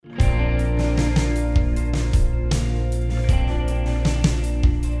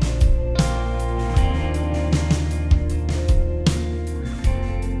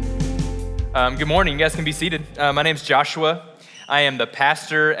Good morning. You guys can be seated. My name's Joshua. I am the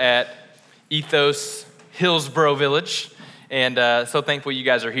pastor at Ethos Hillsboro Village, and so thankful you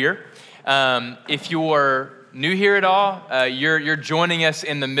guys are here. If you're new here at all, you're joining us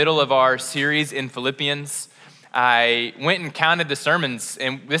in the middle of our series in Philippians. I went and counted the sermons,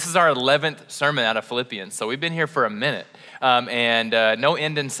 and this is our 11th sermon out of Philippians, so we've been here for a minute, and no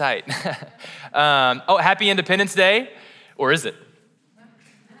end in sight. Happy Independence Day, or is it?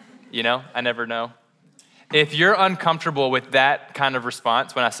 You know, I never know. If you're uncomfortable with that kind of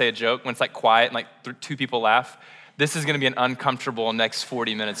response when I say a joke, when it's like quiet and like two people laugh, this is gonna be an uncomfortable next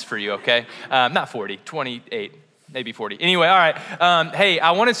 40 minutes for you, okay? Not 40, 28, maybe 40. Anyway, all right. Hey,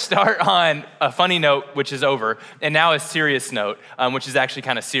 I wanna start on a funny note, which is over, and now a serious note, which is actually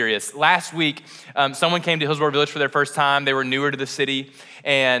kind of serious. Last week, someone came to Hillsboro Village for their first time. They were newer to the city,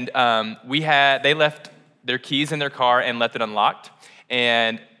 and they left their keys in their car and left it unlocked,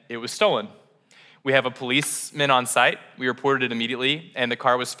 and it was stolen. We have a policeman on site. We reported it immediately, and the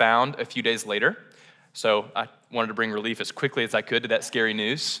car was found a few days later. So I wanted to bring relief as quickly as I could to that scary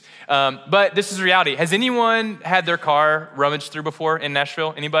news. But this is reality. Has anyone had their car rummaged through before in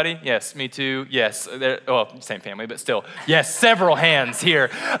Nashville? Anybody? Yes, me too. Yes, same family, but still. Yes, several hands here.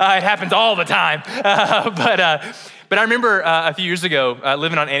 It happens all the time. But I remember a few years ago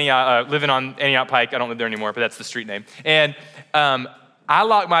living on Antioch Pike. I don't live there anymore, but that's the street name. And I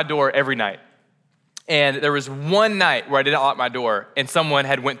lock my door every night. And there was one night where I didn't lock my door and someone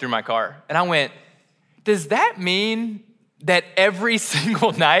had went through my car. And I went, does that mean that every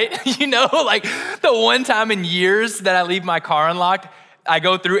single night, like the one time in years that I leave my car unlocked, I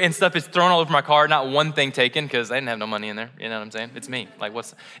go through and stuff is thrown all over my car, not one thing taken because I didn't have no money in there. You know what I'm saying? It's me.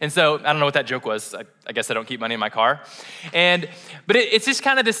 And so I don't know what that joke was. I guess I don't keep money in my car. But it's just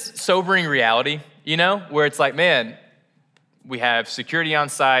kind of this sobering reality, where it's like, man, we have security on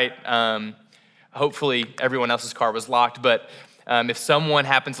site. Hopefully everyone else's car was locked, but if someone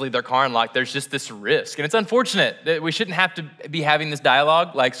happens to leave their car unlocked, there's just this risk. And it's unfortunate that we shouldn't have to be having this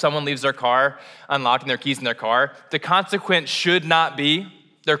dialogue, like someone leaves their car unlocked and their keys in their car. The consequence should not be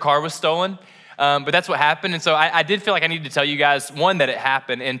their car was stolen, but that's what happened. And so I did feel like I needed to tell you guys, one, that it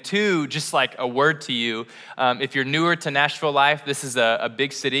happened, and two, just like a word to you. If you're newer to Nashville life, this is a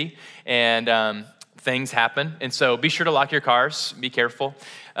big city, and things happen. And so be sure to lock your cars, be careful.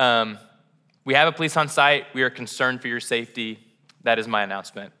 We have a police on site. We are concerned for your safety. That is my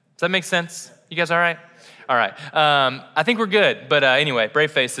announcement. Does that make sense? You guys all right? All right. I think we're good. But anyway,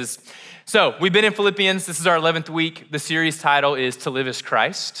 brave faces. So we've been in Philippians. This is our 11th week. The series title is To Live as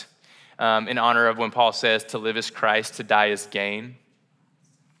Christ, in honor of when Paul says to live as Christ, to die as gain.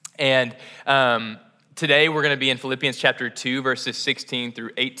 And today we're going to be in Philippians chapter 2, verses 16 through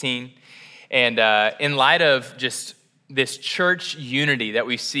 18. And in light of just this church unity that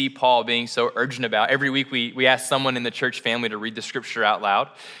we see Paul being so urgent about, every week we ask someone in the church family to read the scripture out loud.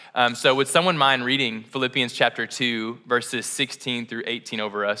 So would someone mind reading Philippians chapter 2, verses 16 through 18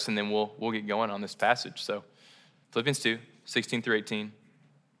 over us, and then we'll get going on this passage. So Philippians 2, 16 through 18.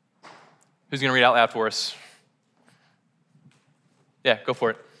 Who's going to read out loud for us? Yeah, go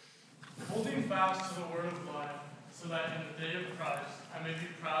for it. Holding fast to the word of life, so that in the day of Christ I may be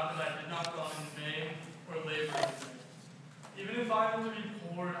proud that I did not run in vain or labor in vain. Even if I am to be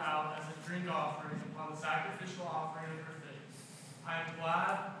poured out as a drink offering upon the sacrificial offering of your faith, I am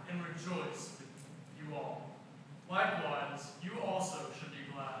glad and rejoice with you all. Likewise, you also should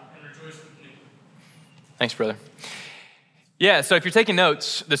be glad and rejoice with me. Thanks, brother. Yeah, so if you're taking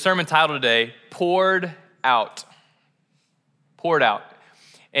notes, the sermon title today, Poured Out. Poured Out.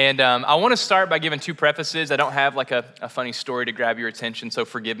 And I want to start by giving two prefaces. I don't have like a funny story to grab your attention, so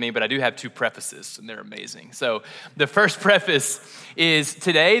forgive me, but I do have two prefaces, and they're amazing. So the first preface is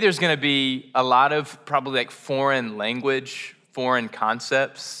today there's going to be a lot of probably like foreign language, foreign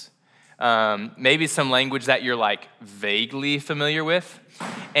concepts, maybe some language that you're like vaguely familiar with,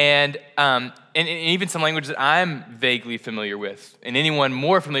 and even some language that I'm vaguely familiar with. And anyone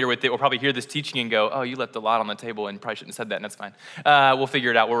more familiar with it will probably hear this teaching and go, oh, you left a lot on the table and probably shouldn't have said that, and that's fine. We'll figure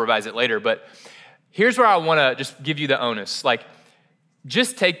it out. We'll revise it later. But here's where I want to just give you the onus. Like,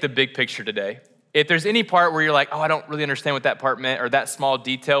 just take the big picture today. If there's any part where you're like, oh, I don't really understand what that part meant or that small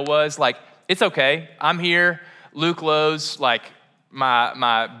detail was, like, it's okay. I'm here. Luke Lowe's, like,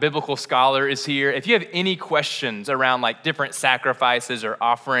 my biblical scholar is here. If you have any questions around like different sacrifices or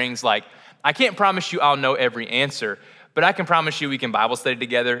offerings, like I can't promise you I'll know every answer, But I can promise you we can Bible study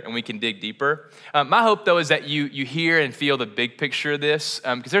together and we can dig deeper. My hope, though, is that you hear and feel the big picture of this,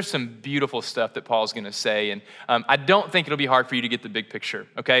 because there's some beautiful stuff that Paul's going to say. And I don't think it'll be hard for you to get the big picture,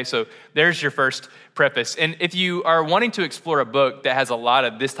 okay? So there's your first preface. And if you are wanting to explore a book that has a lot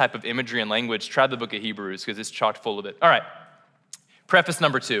of this type of imagery and language, try the book of Hebrews, because it's chock full of it. All right, preface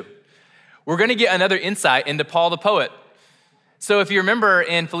number 2. We're going to get another insight into Paul the poet. So if you remember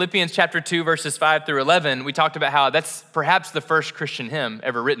in Philippians chapter 2, verses 5 through 11, we talked about how that's perhaps the first Christian hymn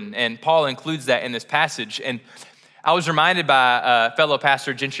ever written, and Paul includes that in this passage. And I was reminded by fellow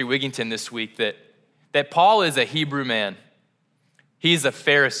pastor Gentry Wigington this week that Paul is a Hebrew man. He's a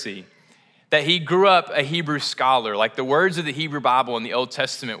Pharisee, that he grew up a Hebrew scholar. Like the words of the Hebrew Bible in the Old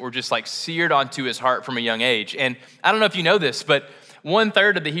Testament were just like seared onto his heart from a young age. And I don't know if you know this, but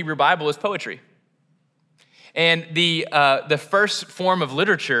 1/3 of the Hebrew Bible is poetry. And the first form of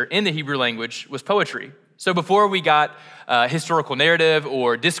literature in the Hebrew language was poetry. So before we got historical narrative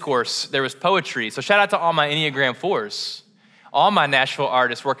or discourse, there was poetry. So shout out to all my Enneagram 4s, all my Nashville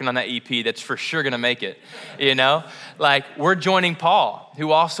artists working on that EP that's for sure gonna make it, you know? Like we're joining Paul,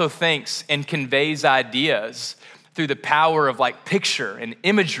 who also thinks and conveys ideas through the power of like picture and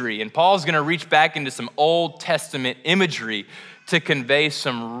imagery. And Paul's gonna reach back into some Old Testament imagery to convey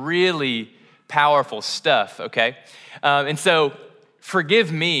some really powerful stuff, okay? And so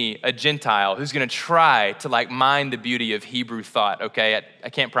forgive me, a Gentile, who's gonna try to like mine the beauty of Hebrew thought, okay? I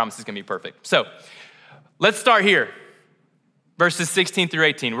can't promise it's gonna be perfect. So let's start here, verses 16 through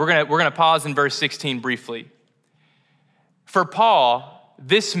 18. We're gonna pause in verse 16 briefly. For Paul,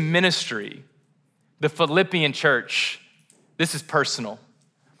 this ministry, the Philippian church, this is personal.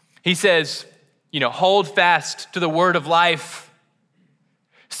 He says, hold fast to the word of life,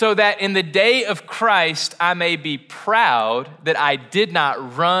 so that in the day of Christ, I may be proud that I did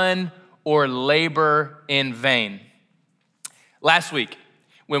not run or labor in vain. Last week,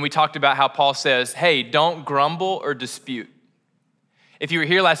 when we talked about how Paul says, hey, don't grumble or dispute. If you were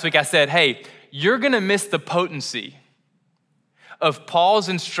here last week, I said, hey, you're gonna miss the potency of Paul's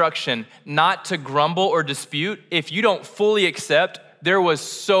instruction not to grumble or dispute if you don't fully accept there was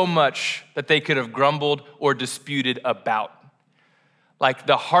so much that they could have grumbled or disputed about. Like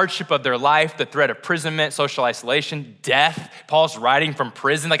the hardship of their life, the threat of imprisonment, social isolation, death. Paul's writing from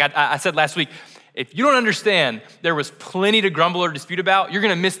prison. Like I said last week, if you don't understand there was plenty to grumble or dispute about, you're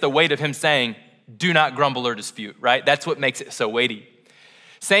gonna miss the weight of him saying, do not grumble or dispute, right? That's what makes it so weighty.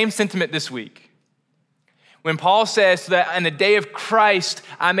 Same sentiment this week. When Paul says so that in the day of Christ,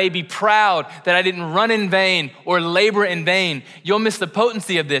 I may be proud that I didn't run in vain or labor in vain, you'll miss the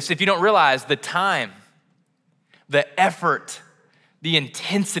potency of this if you don't realize the time, the effort, the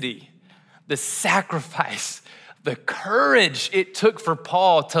intensity, the sacrifice, the courage it took for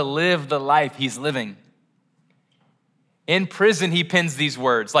Paul to live the life he's living. In prison, he pens these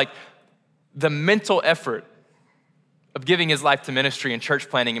words, like the mental effort of giving his life to ministry and church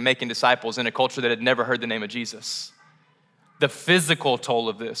planting and making disciples in a culture that had never heard the name of Jesus. The physical toll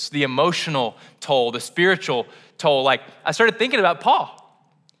of this, the emotional toll, the spiritual toll. Like I started thinking about Paul.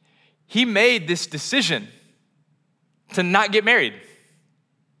 He made this decision to not get married.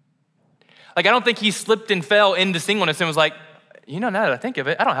 Like, I don't think he slipped and fell into singleness and was like, now that I think of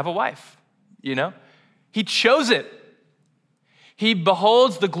it, I don't have a wife, He chose it. He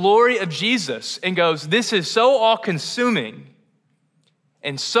beholds the glory of Jesus and goes, this is so all-consuming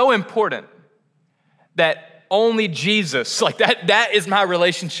and so important that only Jesus, like that is my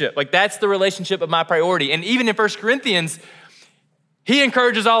relationship. Like, that's the relationship of my priority. And even in 1 Corinthians, he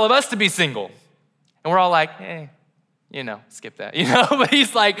encourages all of us to be single. And we're all like, hey, skip that, But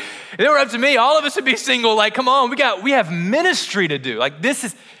he's like, if it were up to me, all of us would be single. Like, come on, we have ministry to do. Like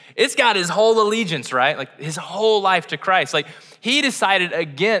it's got his whole allegiance, right? Like his whole life to Christ. Like he decided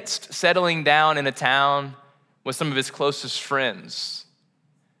against settling down in a town with some of his closest friends.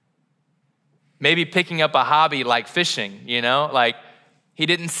 Maybe picking up a hobby like fishing, Like he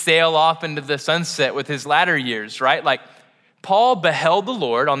didn't sail off into the sunset with his latter years, right? Like Paul beheld the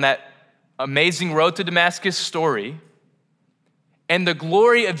Lord on that amazing road to Damascus story. And the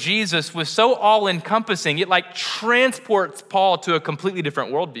glory of Jesus was so all-encompassing, it like transports Paul to a completely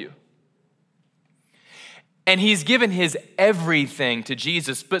different worldview. And he's given his everything to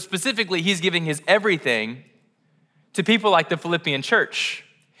Jesus, but specifically, he's giving his everything to people like the Philippian church.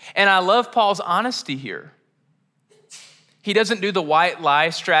 And I love Paul's honesty here. He doesn't do the white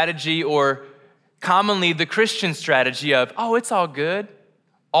lie strategy or commonly the Christian strategy of, oh, it's all good,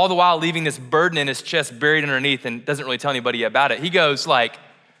 all the while leaving this burden in his chest buried underneath and doesn't really tell anybody about it. He goes like,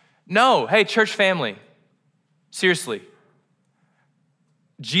 no, hey, church family, seriously,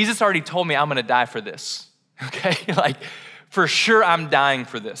 Jesus already told me I'm gonna die for this. okay? Like, for sure I'm dying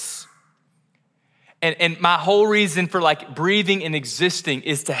for this. And my whole reason for like breathing and existing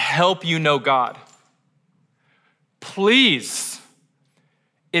is to help you know God. Please,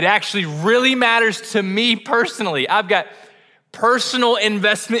 it actually really matters to me personally. I've got personal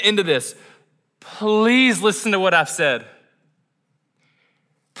investment into this. Please listen to what I've said.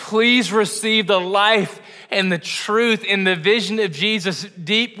 Please receive the life and the truth and the vision of Jesus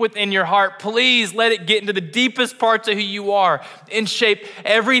deep within your heart. Please let it get into the deepest parts of who you are and shape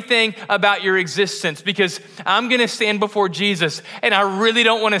everything about your existence, because I'm gonna stand before Jesus and I really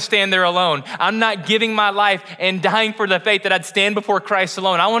don't wanna stand there alone. I'm not giving my life and dying for the faith that I'd stand before Christ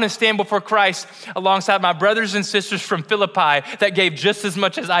alone. I wanna stand before Christ alongside my brothers and sisters from Philippi that gave just as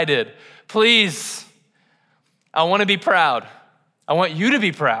much as I did. Please, I wanna be proud. I want you to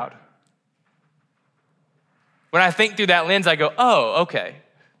be proud. When I think through that lens, I go, oh, okay.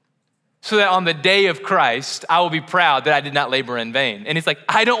 So that on the day of Christ, I will be proud that I did not labor in vain. And he's like,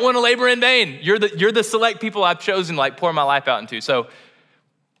 I don't want to labor in vain. You're the select people I've chosen to like pour my life out into. So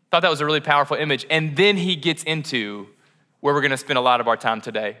thought that was a really powerful image. And then he gets into where we're going to spend a lot of our time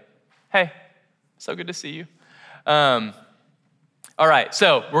today. Hey, so good to see you. All right,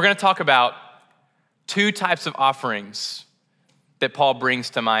 so we're going to talk about two types of offerings that Paul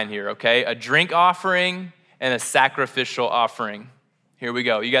brings to mind here, okay? A drink offering and a sacrificial offering. Here we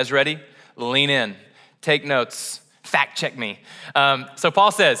go. You guys ready? Lean in, take notes, fact check me. So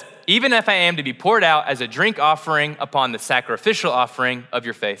Paul says, even if I am to be poured out as a drink offering upon the sacrificial offering of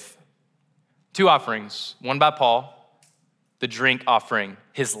your faith. Two offerings, one by Paul, the drink offering,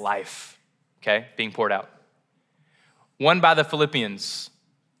 his life, okay, being poured out. One by the Philippians,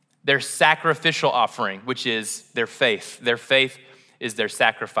 their sacrificial offering, which is their faith. Their faith is their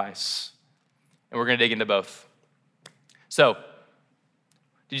sacrifice. And we're gonna dig into both. So,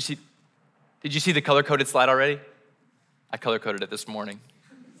 did you see the color-coded slide already? I color-coded it this morning.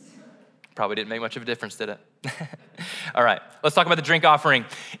 Probably didn't make much of a difference, did it? All right, let's talk about the drink offering.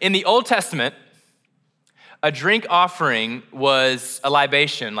 In the Old Testament, a drink offering was a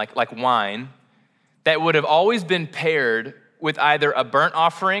libation, like wine, that would have always been paired with either a burnt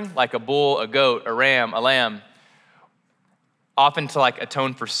offering, like a bull, a goat, a ram, a lamb, often to like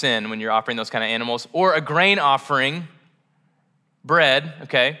atone for sin when you're offering those kind of animals, or a grain offering, bread,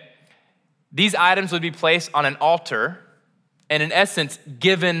 okay? These items would be placed on an altar and in essence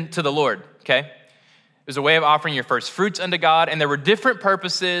given to the Lord, okay? It was a way of offering your first fruits unto God, and there were different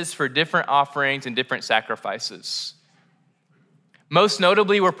purposes for different offerings and different sacrifices. Most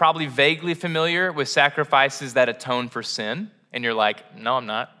notably, we're probably vaguely familiar with sacrifices that atone for sin, and you're like, no, I'm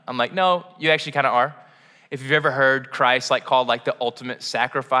not. I'm like, no, you actually kind of are. If you've ever heard Christ called the ultimate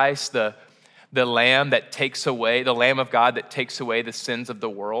sacrifice, the lamb that takes away, the Lamb of God that takes away the sins of the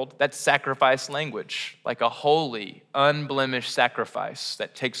world, that's sacrifice language, like a holy, unblemished sacrifice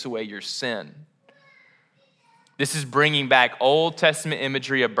that takes away your sin. This is bringing back Old Testament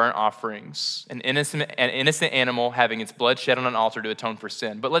imagery of burnt offerings, an innocent animal having its blood shed on an altar to atone for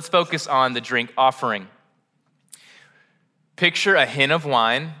sin. But let's focus on the drink offering. Picture a hin of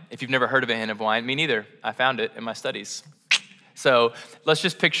wine. If you've never heard of a hin of wine, me neither. I found it in my studies. So let's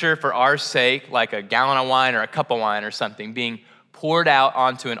just picture, for our sake, like a gallon of wine or a cup of wine or something being poured out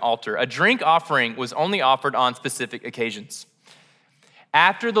onto an altar. A drink offering was only offered on specific occasions.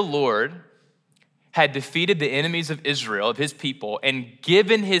 After the Lord had defeated the enemies of Israel, of his people, and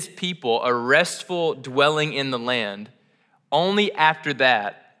given his people a restful dwelling in the land, only after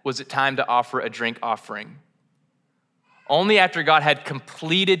that was it time to offer a drink offering. Only after God had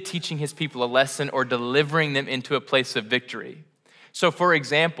completed teaching his people a lesson or delivering them into a place of victory. So for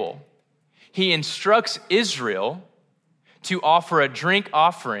example, he instructs Israel to offer a drink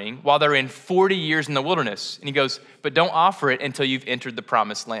offering while they're in 40 years in the wilderness. And he goes, but don't offer it until you've entered the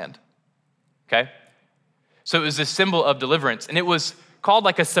promised land, okay? So it was a symbol of deliverance, and it was called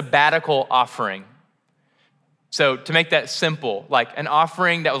like a sabbatical offering. So to make that simple, like an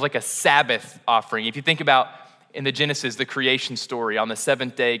offering that was like a Sabbath offering. If you think about in the Genesis, the creation story, on the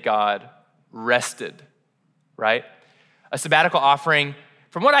seventh day, God rested, right? A sabbatical offering,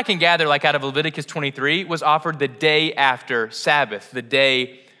 from what I can gather, like out of Leviticus 23, was offered the day after Sabbath, the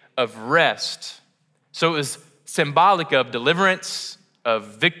day of rest. So it was symbolic of deliverance,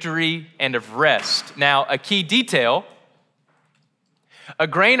 of victory, and of rest. Now, a key detail, a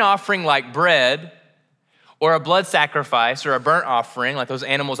grain offering like bread, or a blood sacrifice, or a burnt offering, like those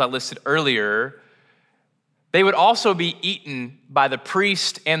animals I listed earlier, they would also be eaten by the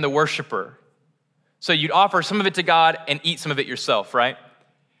priest and the worshiper. So you'd offer some of it to God and eat some of it yourself, right?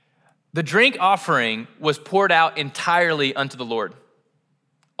 The drink offering was poured out entirely unto the Lord,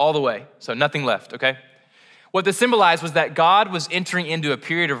 all the way, so nothing left, okay? What this symbolized was that God was entering into a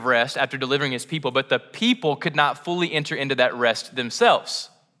period of rest after delivering his people, but the people could not fully enter into that rest themselves.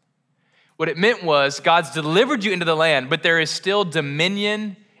 What it meant was God's delivered you into the land, but there is still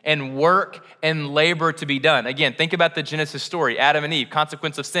dominion and work and labor to be done. Again, think about the Genesis story, Adam and Eve,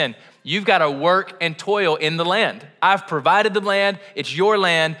 consequence of sin. You've got to work and toil in the land. I've provided the land, it's your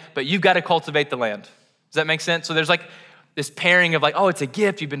land, but you've got to cultivate the land. Does that make sense? So there's like this pairing of like, oh, it's a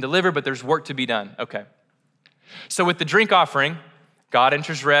gift, you've been delivered, but there's work to be done. Okay. So with the drink offering, God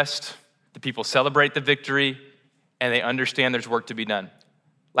enters rest, the people celebrate the victory, and they understand there's work to be done.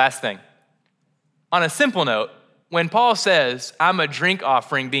 Last thing. On a simple note, when Paul says, I'm a drink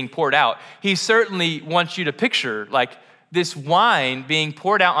offering being poured out, he certainly wants you to picture like this wine being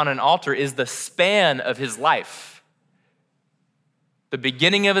poured out on an altar is the span of his life. The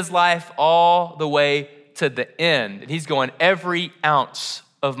beginning of his life all the way to the end. And he's going, every ounce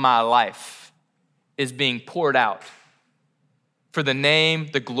of my life is being poured out for the name,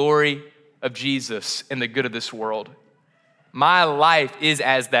 the glory of Jesus and the good of this world. My life is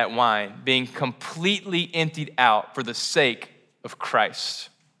as that wine, being completely emptied out for the sake of Christ.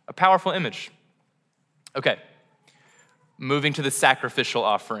 A powerful image. Okay, moving to the sacrificial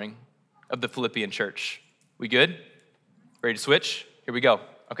offering of the Philippian church. We good? Ready to switch? Here we go.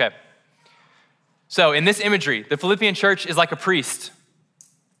 Okay. So in this imagery, the Philippian church is like a priest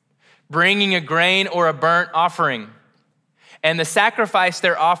bringing a grain or a burnt offering. And the sacrifice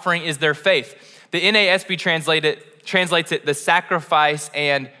they're offering is their faith. The NASB translates it the sacrifice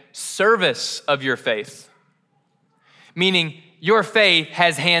and service of your faith. Meaning your faith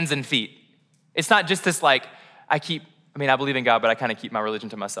has hands and feet. It's not just this like, I believe in God, but I kind of keep my religion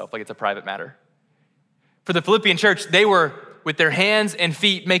to myself, like it's a private matter. For the Philippian church, they were with their hands and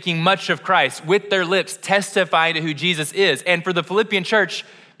feet making much of Christ, with their lips testifying to who Jesus is. And for the Philippian church,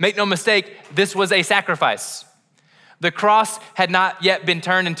 make no mistake, this was a sacrifice. The cross had not yet been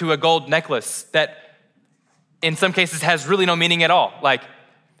turned into a gold necklace that in some cases has really no meaning at all. Like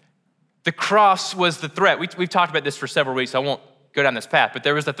the cross was the threat. We've talked about this for several weeks, so I won't go down this path, but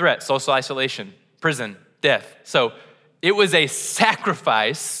there was the threat, social isolation, prison, death. So it was a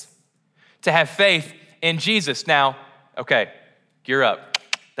sacrifice to have faith in Jesus. Now, okay, gear up.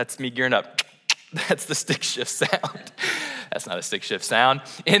 That's me gearing up. That's the stick shift sound. That's not a stick shift sound.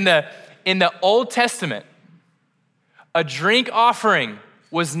 In the Old Testament, a drink offering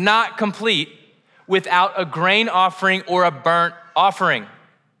was not complete without a grain offering or a burnt offering.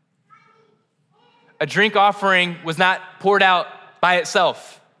 A drink offering was not poured out by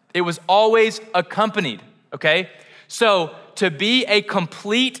itself. It was always accompanied, okay? So to be a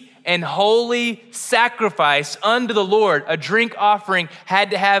complete and holy sacrifice unto the Lord, a drink offering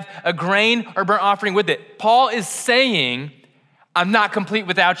had to have a grain or burnt offering with it. Paul is saying, I'm not complete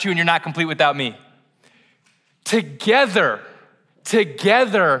without you and you're not complete without me. Together,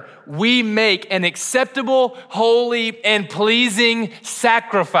 we make an acceptable, holy, and pleasing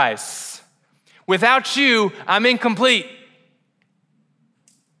sacrifice. Without you, I'm incomplete.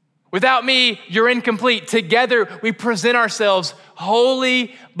 Without me, you're incomplete. Together, we present ourselves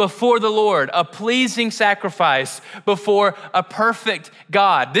holy before the Lord, a pleasing sacrifice before a perfect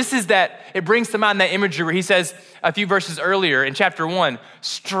God. It brings to mind that imagery where he says a few verses earlier in chapter 1,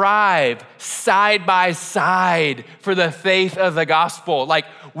 strive side by side for the faith of the gospel. Like,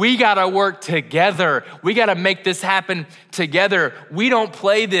 we gotta work together. We gotta make this happen together. We don't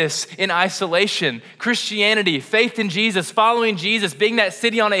play this in isolation. Christianity, faith in Jesus, following Jesus, being that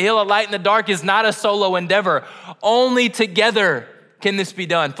city on a hill, a light in the dark is not a solo endeavor. Only together can this be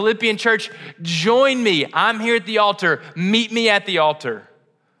done. Philippian church, join me. I'm here at the altar. Meet me at the altar.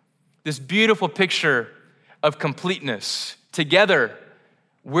 This beautiful picture of completeness. Together,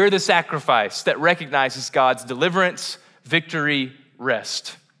 we're the sacrifice that recognizes God's deliverance, victory,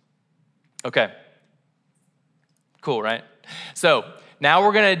 rest. Okay. Cool, right? So now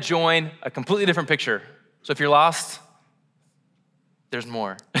we're going to join a completely different picture. So if you're lost, there's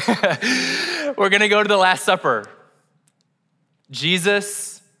more. We're going to go to the Last Supper.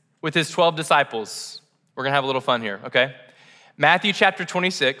 Jesus with his 12 disciples. We're going to have a little fun here, okay? Matthew chapter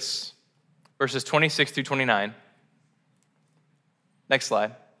 26, verses 26 through 29. Next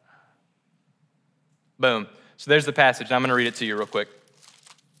slide. Boom. So there's the passage, and I'm going to read it to you real quick.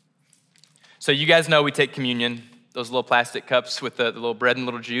 So you guys know we take communion, those little plastic cups with the little bread and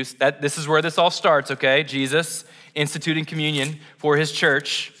little juice. This is where this all starts, okay? Jesus instituting communion for his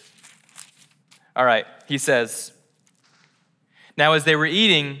church. All right, he says, now as they were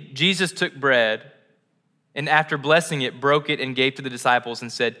eating, Jesus took bread, and after blessing it, broke it and gave to the disciples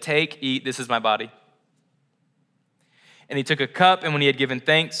and said, take, eat, this is my body. And he took a cup, and when he had given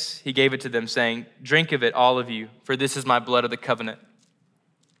thanks, he gave it to them, saying, "Drink of it, all of you, for this is my blood of the covenant,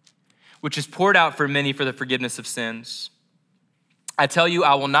 which is poured out for many for the forgiveness of sins. I tell you,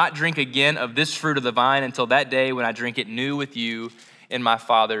 I will not drink again of this fruit of the vine until that day when I drink it new with you in my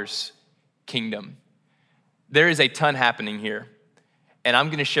Father's kingdom." There is a ton happening here, and I'm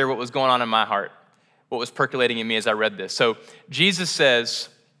going to share what was going on in my heart, what was percolating in me as I read this. So Jesus says,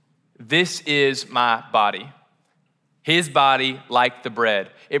 "This is my body." His body like the bread.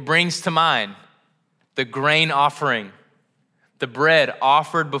 It brings to mind the grain offering, the bread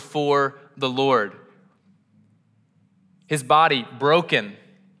offered before the Lord. His body broken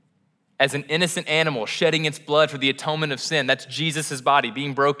as an innocent animal, shedding its blood for the atonement of sin. That's Jesus' body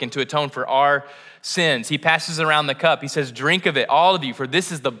being broken to atone for our sins. He passes around the cup. He says, "Drink of it, all of you, for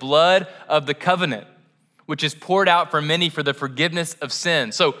this is the blood of the covenant, which is poured out for many for the forgiveness of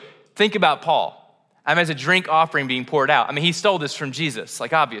sins." So think about Paul. As a drink offering being poured out. He stole this from Jesus,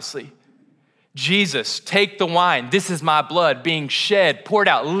 obviously. Jesus, take the wine. This is my blood being shed, poured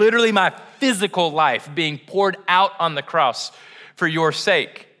out. Literally my physical life being poured out on the cross for your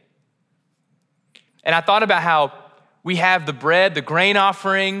sake. And I thought about how we have the bread, the grain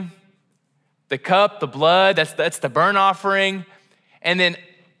offering, the cup, the blood, that's the burnt offering. And then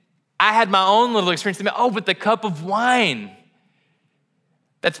I had my own little experience. But the cup of wine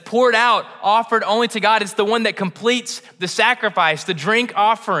that's poured out, offered only to God. It's the one that completes the sacrifice. The drink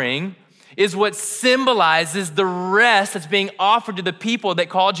offering is what symbolizes the rest that's being offered to the people that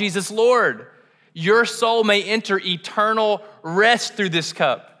call Jesus Lord. Your soul may enter eternal rest through this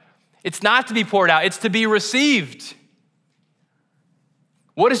cup. It's not to be poured out, it's to be received.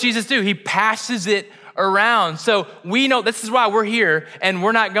 What does Jesus do? He passes it around. So we know this is why we're here, and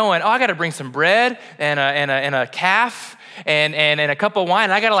we're not going, I got to bring some bread and a calf and a cup of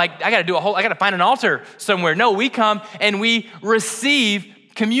wine. I gotta find an altar somewhere. No, we come and we receive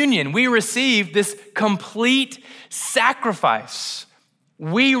communion. We receive this complete sacrifice.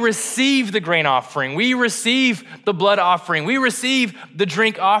 We receive the grain offering. We receive the blood offering. We receive the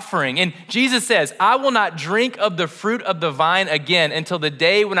drink offering. And Jesus says, "I will not drink of the fruit of the vine again until the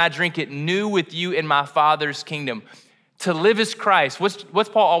day when I drink it new with you in my Father's kingdom." To live is Christ. What's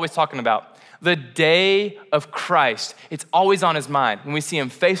Paul always talking about? The day of Christ. It's always on his mind when we see him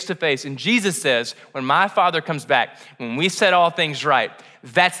face to face. And Jesus says, when my Father comes back, when we set all things right,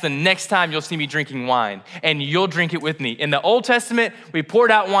 that's the next time you'll see me drinking wine, and you'll drink it with me. In the Old Testament, we poured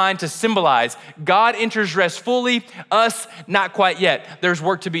out wine to symbolize God enters rest fully, us not quite yet. There's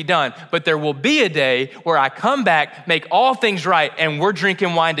work to be done, but there will be a day where I come back, make all things right, and we're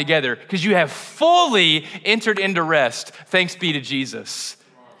drinking wine together because you have fully entered into rest. Thanks be to Jesus.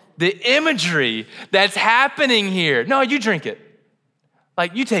 The imagery that's happening here. No, you drink it.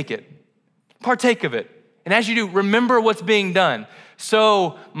 You take it. Partake of it. And as you do, remember what's being done.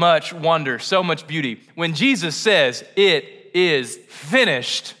 So much wonder, so much beauty. When Jesus says, "It is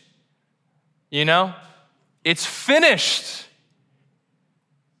finished," it's finished.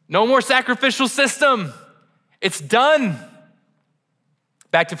 No more sacrificial system. It's done.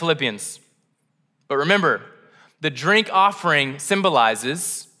 Back to Philippians. But remember, the drink offering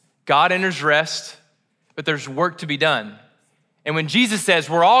symbolizes God enters rest, but there's work to be done. And when Jesus says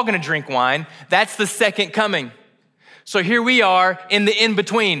we're all gonna drink wine, that's the second coming. So here we are in the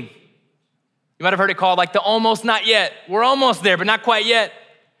in-between. You might have heard it called the almost not yet. We're almost there, but not quite yet.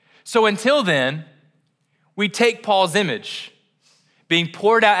 So until then, we take Paul's image. Being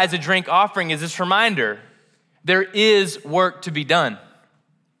poured out as a drink offering is this reminder, there is work to be done.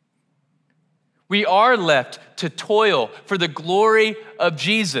 We are left to toil for the glory of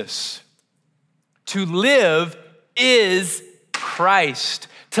Jesus. To live is Christ.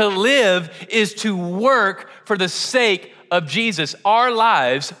 To live is to work for the sake of Jesus. Our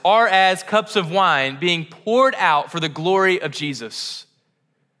lives are as cups of wine being poured out for the glory of Jesus.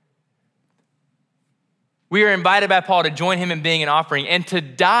 We are invited by Paul to join him in being an offering, and to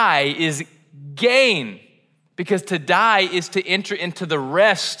die is gain, because to die is to enter into the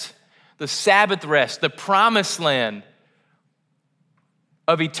rest, the Sabbath rest, the promised land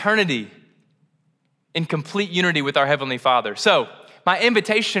of eternity in complete unity with our Heavenly Father. So, my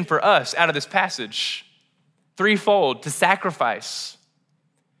invitation for us out of this passage, threefold: to sacrifice,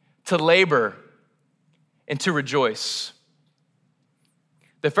 to labor, and to rejoice.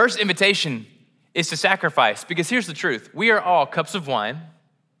 The first invitation is to sacrifice, because here's the truth. We are all cups of wine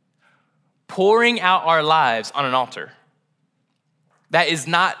pouring out our lives on an altar. That is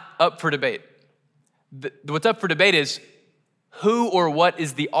not up for debate. What's up for debate is who or what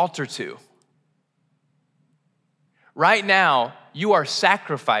is the altar to? Right now, you are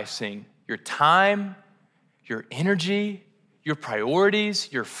sacrificing your time, your energy, your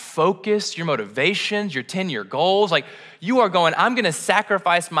priorities, your focus, your motivations, your 10-year goals. Like you are going, I'm gonna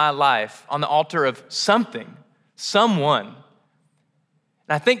sacrifice my life on the altar of something, someone. And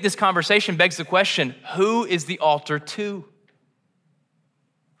I think this conversation begs the question, who is the altar to?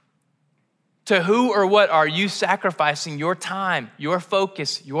 To who or what are you sacrificing your time, your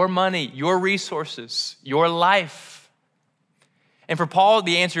focus, your money, your resources, your life? And for Paul,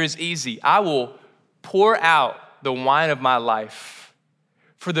 the answer is easy. I will pour out the wine of my life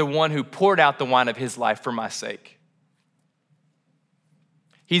for the one who poured out the wine of his life for my sake.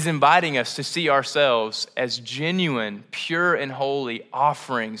 He's inviting us to see ourselves as genuine, pure, and holy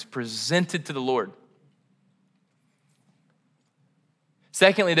offerings presented to the Lord.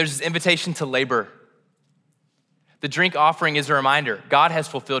 Secondly, there's this invitation to labor. The drink offering is a reminder. God has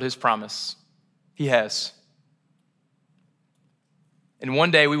fulfilled his promise. He has. And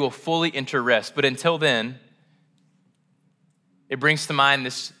one day we will fully enter rest. But until then, it brings to mind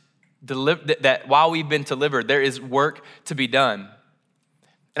that while we've been delivered, there is work to be done.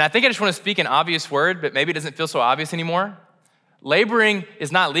 And I think I just want to speak an obvious word, but maybe it doesn't feel so obvious anymore. Laboring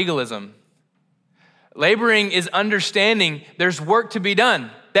is not legalism. Laboring is understanding there's work to be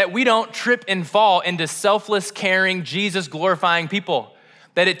done, that we don't trip and fall into selfless, caring, Jesus-glorifying people,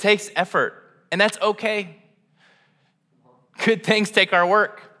 that it takes effort, and that's okay. Good things take our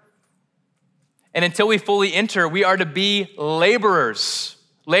work. And until we fully enter, we are to be laborers.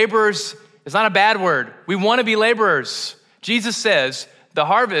 Laborers is not a bad word. We want to be laborers. Jesus says, the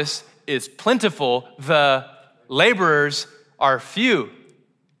harvest is plentiful, the laborers are few.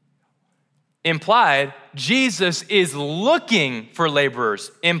 Implied, Jesus is looking for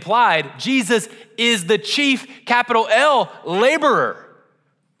laborers. Implied, Jesus is the chief, capital L, laborer.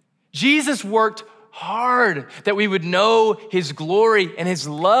 Jesus worked hard that we would know his glory and his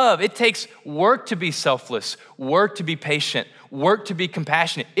love. It takes work to be selfless, work to be patient, work to be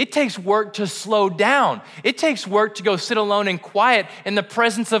compassionate. It takes work to slow down. It takes work to go sit alone and quiet in the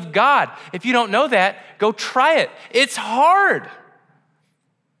presence of God. If you don't know that, go try it. It's hard.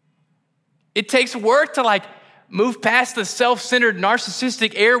 It takes work to move past the self-centered,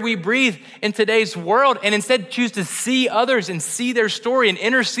 narcissistic air we breathe in today's world and instead choose to see others and see their story and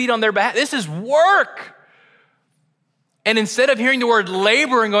intercede on their behalf. This is work. And instead of hearing the word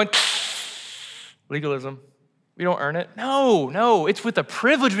labor and going, legalism, we don't earn it. No, it's with the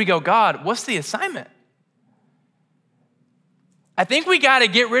privilege we go, God, what's the assignment? I think we got to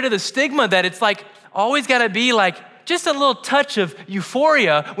get rid of the stigma that it's always got to be just a little touch of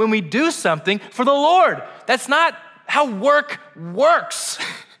euphoria when we do something for the Lord. That's not how work works.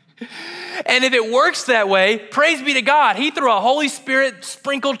 And if it works that way, praise be to God. He threw a Holy Spirit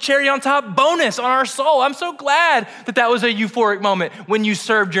sprinkled cherry on top bonus on our soul. I'm so glad that was a euphoric moment when you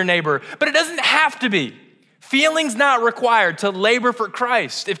served your neighbor. But it doesn't have to be. Feeling's not required to labor for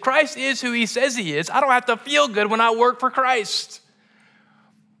Christ. If Christ is who he says he is, I don't have to feel good when I work for Christ.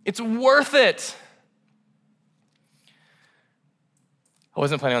 It's worth it. I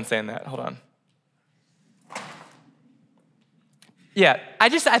wasn't planning on saying that. Hold on. Yeah, I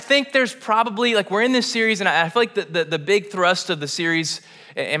think there's probably, we're in this series, and I feel like the big thrust of the series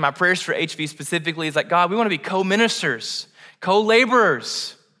and my prayers for HV specifically is God, we want to be co-ministers,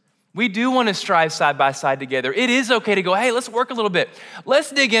 co-laborers. We do want to strive side by side together. It is okay to go, hey, let's work a little bit.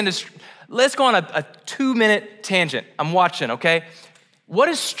 Let's go on a 2-minute tangent. I'm watching, okay? What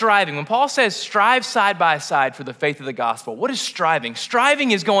is striving? When Paul says strive side by side for the faith of the gospel, what is striving?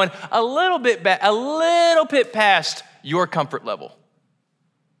 Striving is going a little bit past your comfort level.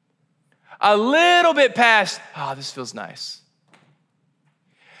 A little bit past, this feels nice.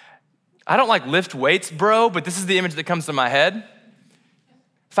 I don't lift weights, bro, but this is the image that comes to my head.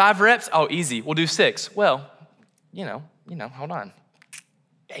 5 reps, easy, we'll do 6. Well, hold on.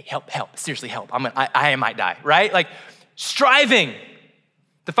 Hey, help, seriously help. I might die, right? Striving.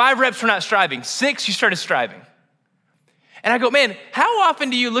 The 5 reps for not striving. 6, you started striving. And I go, man, how often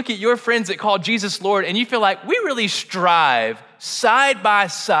do you look at your friends that call Jesus Lord and you feel like we really strive side by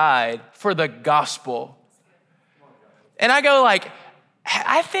side for the gospel? And I go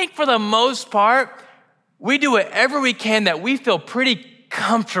I think for the most part, we do whatever we can that we feel pretty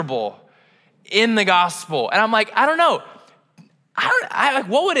comfortable in the gospel. And I'm I don't know.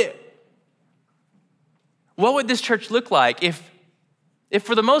 What would this church look like if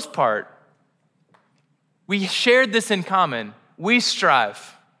for the most part, we shared this in common? We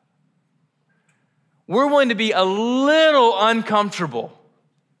strive. We're willing to be a little uncomfortable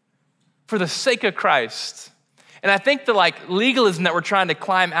for the sake of Christ. And I think the legalism that we're trying to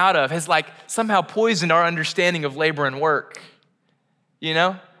climb out of has somehow poisoned our understanding of labor and work.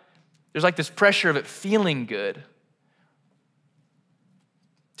 There's like this pressure of it feeling good.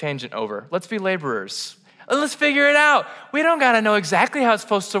 Tangent over. Let's be laborers. Let's figure it out. We don't got to know exactly how it's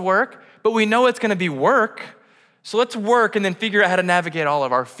supposed to work, but we know it's going to be work. So let's work and then figure out how to navigate all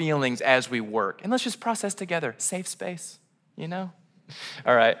of our feelings as we work. And let's just process together. Safe space, you know?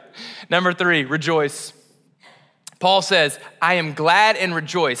 All right. Number 3, rejoice. Paul says, I am glad and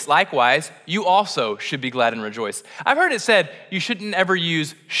rejoice. Likewise, you also should be glad and rejoice. I've heard it said you shouldn't ever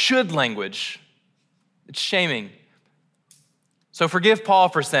use should language. It's shaming. So forgive Paul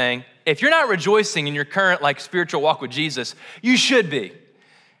for saying, if you're not rejoicing in your current spiritual walk with Jesus, you should be.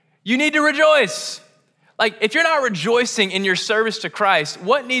 You need to rejoice. If you're not rejoicing in your service to Christ,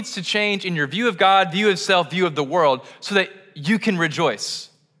 what needs to change in your view of God, view of self, view of the world so that you can rejoice?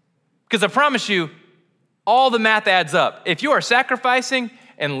 Because I promise you, all the math adds up. If you are sacrificing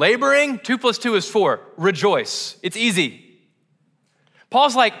and laboring, 2 + 2 is 4. Rejoice. It's easy.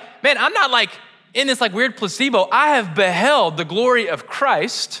 Paul's like, man, I'm not in this weird placebo. I have beheld the glory of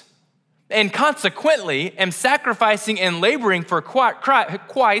Christ and consequently am sacrificing and laboring for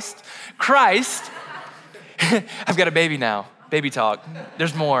Christ. I've got a baby now. Baby talk.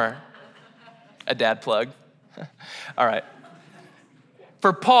 There's more. A dad plug. All right.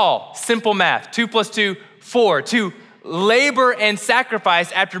 For Paul, simple math, 2 + 2, 4. To labor and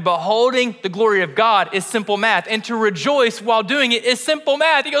sacrifice after beholding the glory of God is simple math. And to rejoice while doing it is simple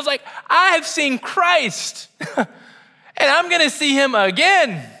math. He goes I have seen Christ and I'm going to see him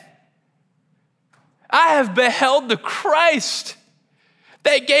again. I have beheld the Christ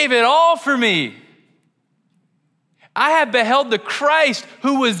that gave it all for me. I have beheld the Christ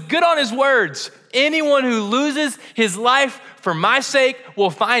who was good on his words. Anyone who loses his life for my sake will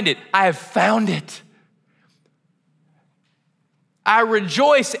find it. I have found it. I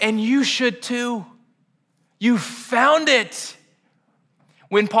rejoice, and you should too. You found it.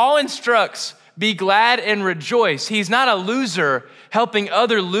 When Paul instructs, be glad and rejoice, he's not a loser helping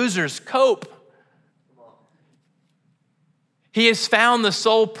other losers cope. He has found the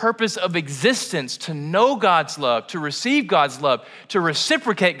sole purpose of existence to know God's love, to receive God's love, to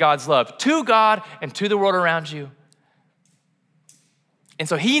reciprocate God's love to God and to the world around you. And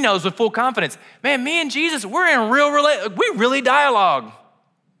so he knows with full confidence, man, me and Jesus, we're in we really dialogue.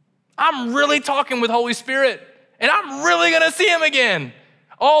 I'm really talking with Holy Spirit, and I'm really gonna see him again.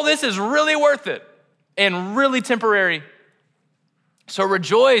 All this is really worth it and really temporary. So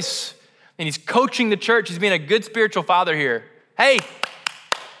rejoice. And he's coaching the church. He's being a good spiritual father here. Hey,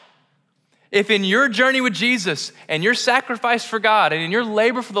 if in your journey with Jesus and your sacrifice for God and in your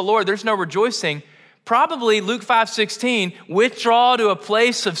labor for the Lord, there's no rejoicing, probably Luke 5:16, withdraw to a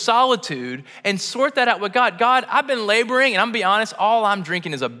place of solitude and sort that out with God. God, I've been laboring, and I'm gonna be honest, all I'm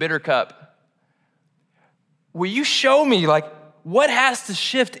drinking is a bitter cup. Will you show me what has to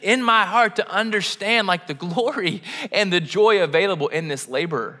shift in my heart to understand the glory and the joy available in this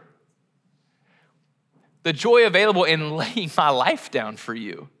labor? The joy available in laying my life down for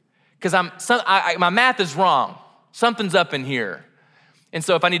you. Because my math is wrong. Something's up in here. And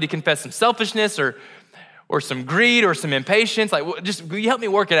so if I need to confess some selfishness or some greed or some impatience, just will you help me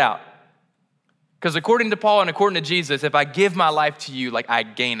work it out? Because according to Paul and according to Jesus, if I give my life to you, I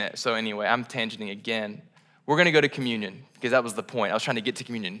gain it. So anyway, I'm tangenting again. We're gonna go to communion because that was the point. I was trying to get to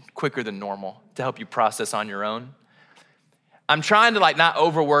communion quicker than normal to help you process on your own. I'm trying to not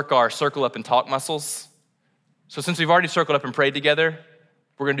overwork our circle up and talk muscles. So since we've already circled up and prayed together,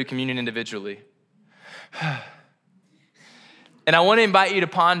 we're gonna do communion individually. And I wanna invite you to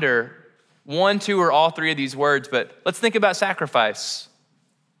ponder 1, 2, or all 3 of these words, but let's think about sacrifice.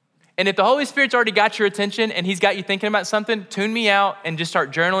 And if the Holy Spirit's already got your attention and he's got you thinking about something, tune me out and just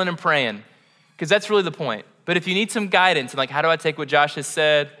start journaling and praying, because that's really the point. But if you need some guidance, and how do I take what Josh has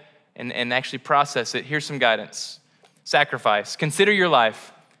said and actually process it, here's some guidance. Sacrifice. Consider your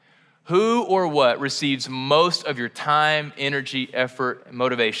life. Who or what receives most of your time, energy, effort, and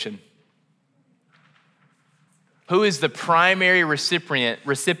motivation? Who is the primary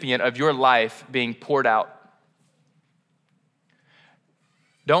recipient of your life being poured out?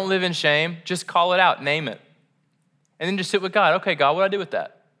 Don't live in shame. Just call it out. Name it. And then just sit with God. Okay, God, what do I do with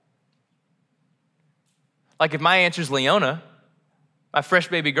that? If my answer is Leona, my fresh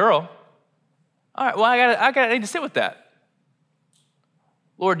baby girl, all right, well, I need to sit with that.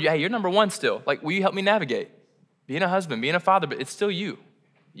 Lord, hey, you're number one still. Will you help me navigate? Being a husband, being a father, but it's still you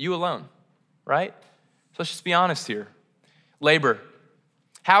alone, right? So let's just be honest here. Labor.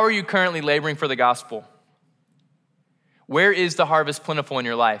 How are you currently laboring for the gospel? Where is the harvest plentiful in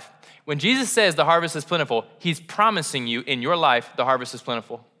your life? When Jesus says the harvest is plentiful, he's promising you in your life the harvest is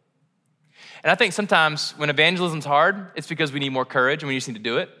plentiful. And I think sometimes when evangelism's hard, it's because we need more courage and we just need to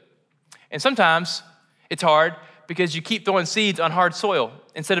do it. And sometimes it's hard because you keep throwing seeds on hard soil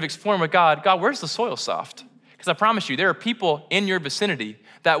instead of exploring with God, where's the soil soft? Because I promise you, there are people in your vicinity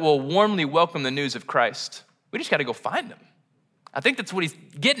that will warmly welcome the news of Christ. We just got to go find them. I think that's what he's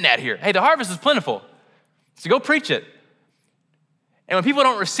getting at here. Hey, the harvest is plentiful, so go preach it. And when people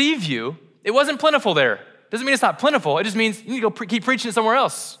don't receive you, it wasn't plentiful there. Doesn't mean it's not plentiful. It just means you need to go keep preaching it somewhere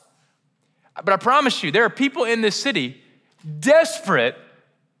else. But I promise you, there are people in this city desperate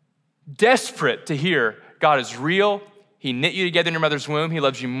to hear God is real. He knit you together in your mother's womb. He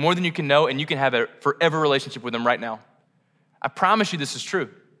loves you more than you can know, and you can have a forever relationship with him right now. I promise you this is true.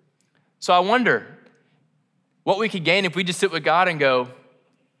 So I wonder what we could gain if we just sit with God and go,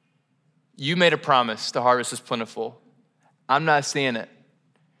 you made a promise, the harvest is plentiful. I'm not seeing it.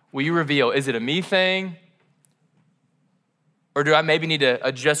 Will you reveal, is it a me thing? Or do I maybe need to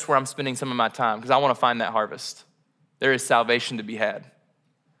adjust where I'm spending some of my time? Because I want to find that harvest. There is salvation to be had.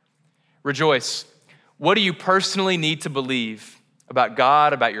 Rejoice. What do you personally need to believe about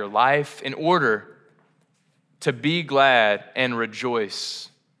God, about your life, in order to be glad and rejoice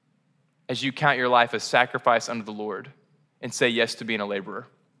as you count your life as sacrifice unto the Lord and say yes to being a laborer?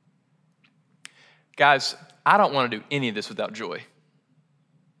 Guys, I don't want to do any of this without joy.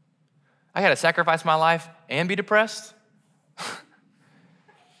 I got to sacrifice my life and be depressed?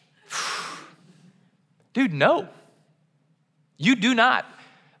 Dude, no. You do not.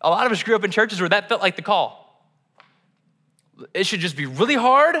 A lot of us grew up in churches where that felt like the call. It should just be really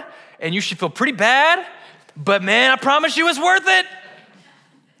hard and you should feel pretty bad, but man, I promise you it's worth it.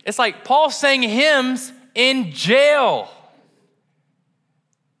 It's like Paul sang hymns in jail.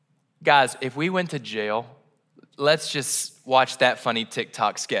 Guys, if we went to jail, let's just watch that funny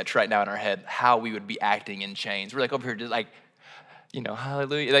TikTok sketch right now in our head, how we would be acting in chains. We're like over here just like,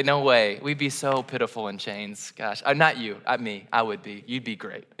 hallelujah. Like, no way. We'd be so pitiful in chains. Gosh, not you, me. I would be. You'd be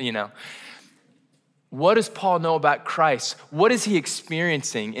great, What does Paul know about Christ? What is he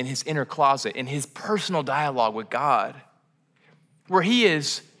experiencing in his inner closet, in his personal dialogue with God, where he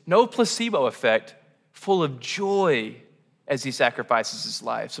is no placebo effect, full of joy as he sacrifices his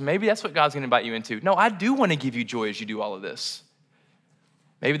life? So maybe that's what God's going to invite you into. No, I do want to give you joy as you do all of this.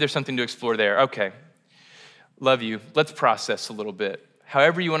 Maybe there's something to explore there. Okay. Love you. Let's process a little bit.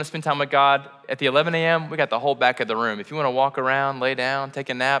 However you want to spend time with God, at the 11 a.m., we got the whole back of the room. If you want to walk around, lay down, take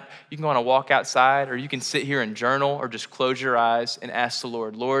a nap, you can go on a walk outside, or you can sit here and journal, or just close your eyes and ask the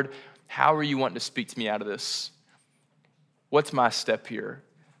Lord, Lord, how are you wanting to speak to me out of this? What's my step here?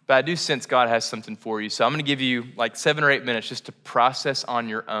 But I do sense God has something for you. So I'm going to give you like 7 or 8 minutes just to process on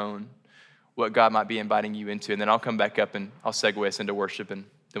your own what God might be inviting you into. And then I'll come back up and I'll segue us into worship, and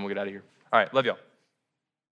then we'll get out of here. All right, love y'all.